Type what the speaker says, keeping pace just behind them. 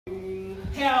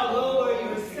Tell, lower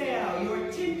your sail, your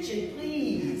attention,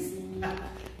 please.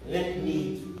 Let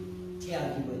me tell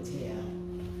you a tale.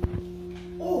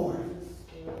 Or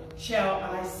shall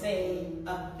I say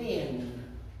a fin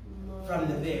from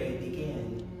the very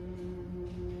beginning?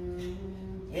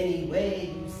 Any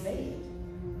way you say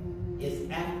it is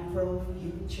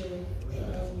Afro-future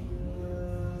ready.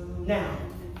 Now,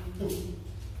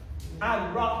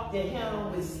 I rock the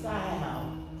helm with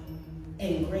style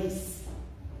and grace.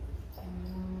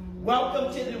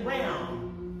 Welcome to the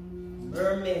realm,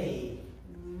 mermaid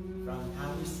from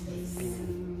outer space.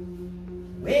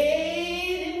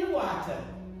 Wade in the water,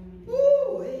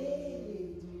 woo,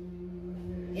 wade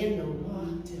in the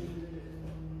water.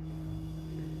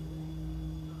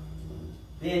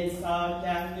 Then sought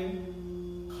after,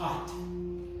 caught,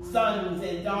 sons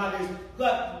and daughters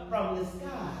plucked from the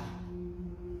sky.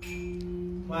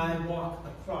 Why walk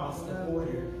across the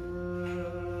border?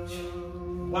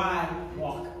 Why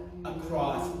walk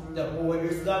across the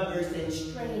borders? Lovers and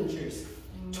strangers,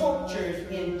 tortured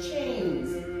in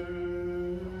chains.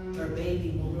 Her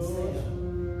baby won't sell.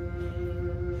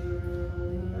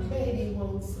 Her baby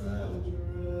won't sell.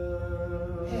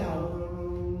 Hell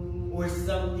or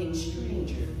something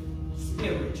stranger,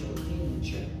 spiritual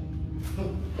danger.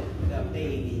 The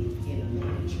baby in a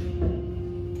manger.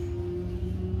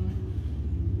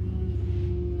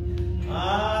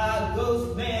 Ah,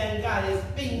 ghost man got his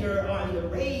finger on the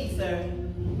razor.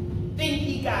 Think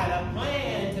he got a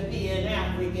plan to be an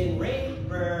African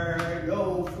raper.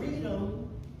 No freedom.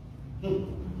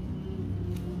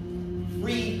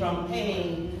 Free from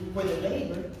paying for the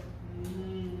labor.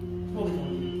 What we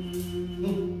gonna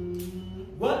do?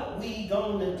 What we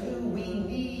gonna do? We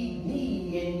need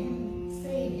me and you,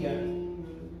 Savior.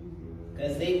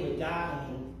 Because they were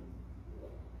dying.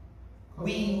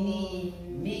 We need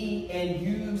me and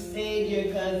you, Savior,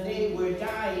 because they were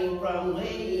dying from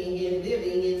laying and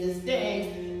living in the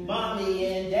stank. Mommy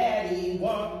and Daddy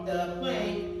walked the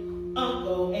plank.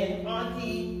 Uncle and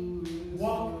Auntie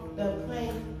walked the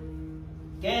plank.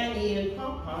 Granny and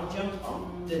Papa jumped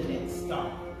off the next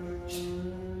stop.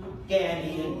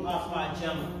 Granny and Papa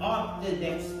jumped off the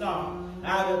next stop.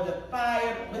 Out of the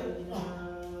fire,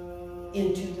 flip-flop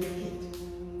into the pit.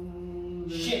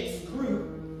 Ship's crew.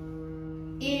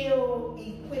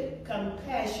 Ill-equipped,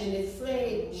 compassionate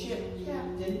slave ship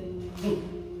captain,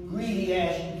 greedy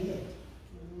as you get.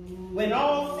 When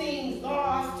all seems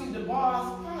lost to the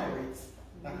boss pirates,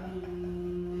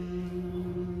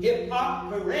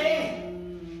 hip-hop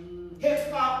parade,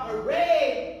 hip-hop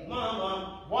parade,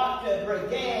 mama, water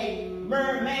brigade,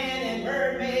 merman and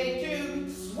mermaid to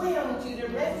swim to the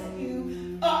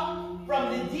rescue, up from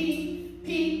the deep,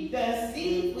 peep the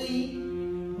sea fleet,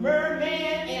 merman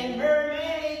and mermaid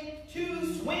to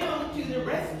swim to the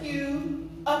rescue,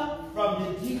 up from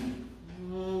the deep,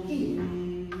 here,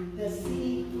 the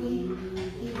sea fleet,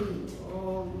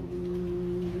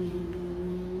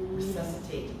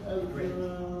 resuscitate the great,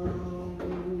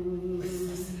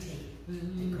 resuscitate the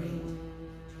great,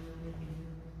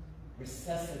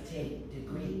 resuscitate the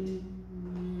great,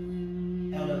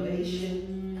 elevation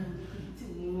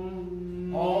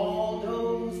complete. All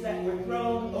those that were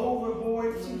thrown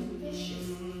overboard to fishes,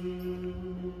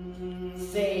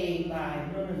 saved by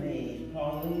mermaid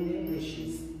following their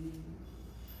wishes.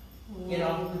 Get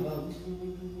off the boat,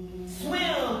 swim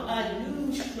a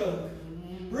new stroke,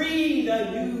 breathe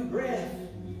a new breath,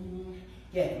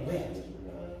 get wet,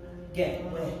 get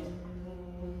wet,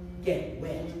 get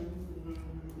wet,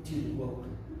 to the woke.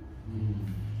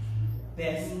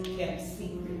 Best kept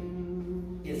secret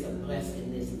is a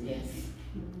blessedness nest.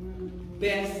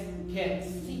 Best kept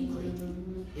secret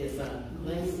is a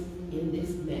bless in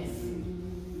this mess.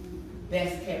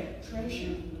 Best kept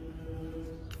treasure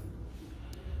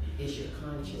is your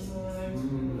consciousness.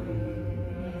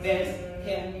 Best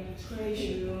kept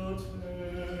treasure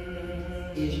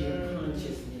is your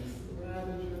consciousness.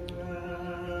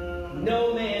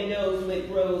 No man knows what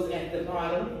grows at the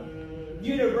bottom.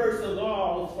 Universal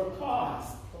laws for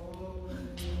cost.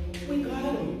 We got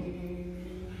them.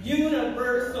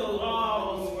 Universal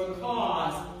laws for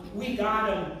cost. We got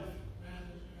them.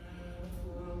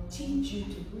 Teach you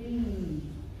to breathe.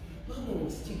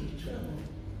 Bubbles to your trouble.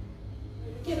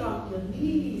 Get off your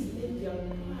knees, lift your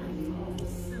body off the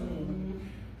sun.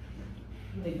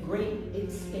 The great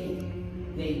escape,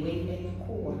 they wait at the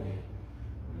core.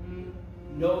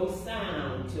 No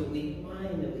sound till we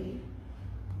finally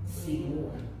see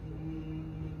more.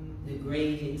 The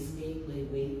great escape, they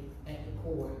wait at the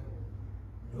core.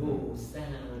 No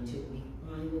sound till we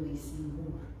finally see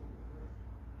more.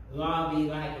 Lobby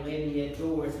like linear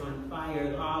doors on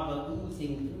fire, lava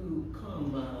oozing through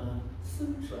Kama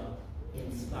Sutra.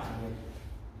 inspired.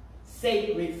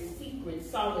 Sacred, secret,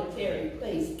 solitary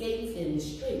place, gates in the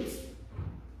streets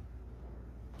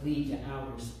lead to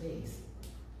outer space.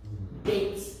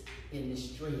 Gates in the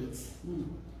streets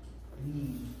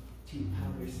lead to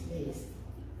outer space.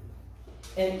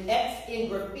 An X in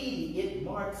graffiti, it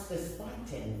marks the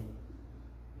Spartan,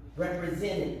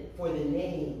 represented for the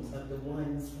names of the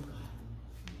ones forgotten.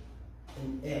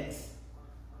 An X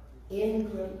in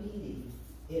graffiti,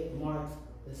 it marks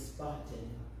the Spartan,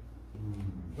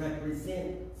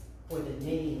 represents for the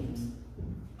names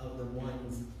of the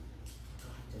ones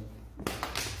forgotten.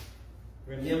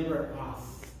 Remember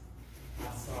us,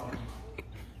 Asar.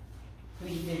 Who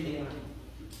do you think they are?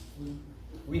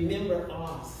 Remember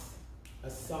us,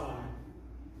 Asar.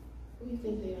 Who do you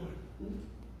think they are?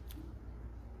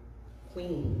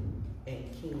 Queen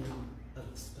and king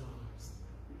of the stars.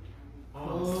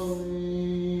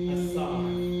 Us, Asar.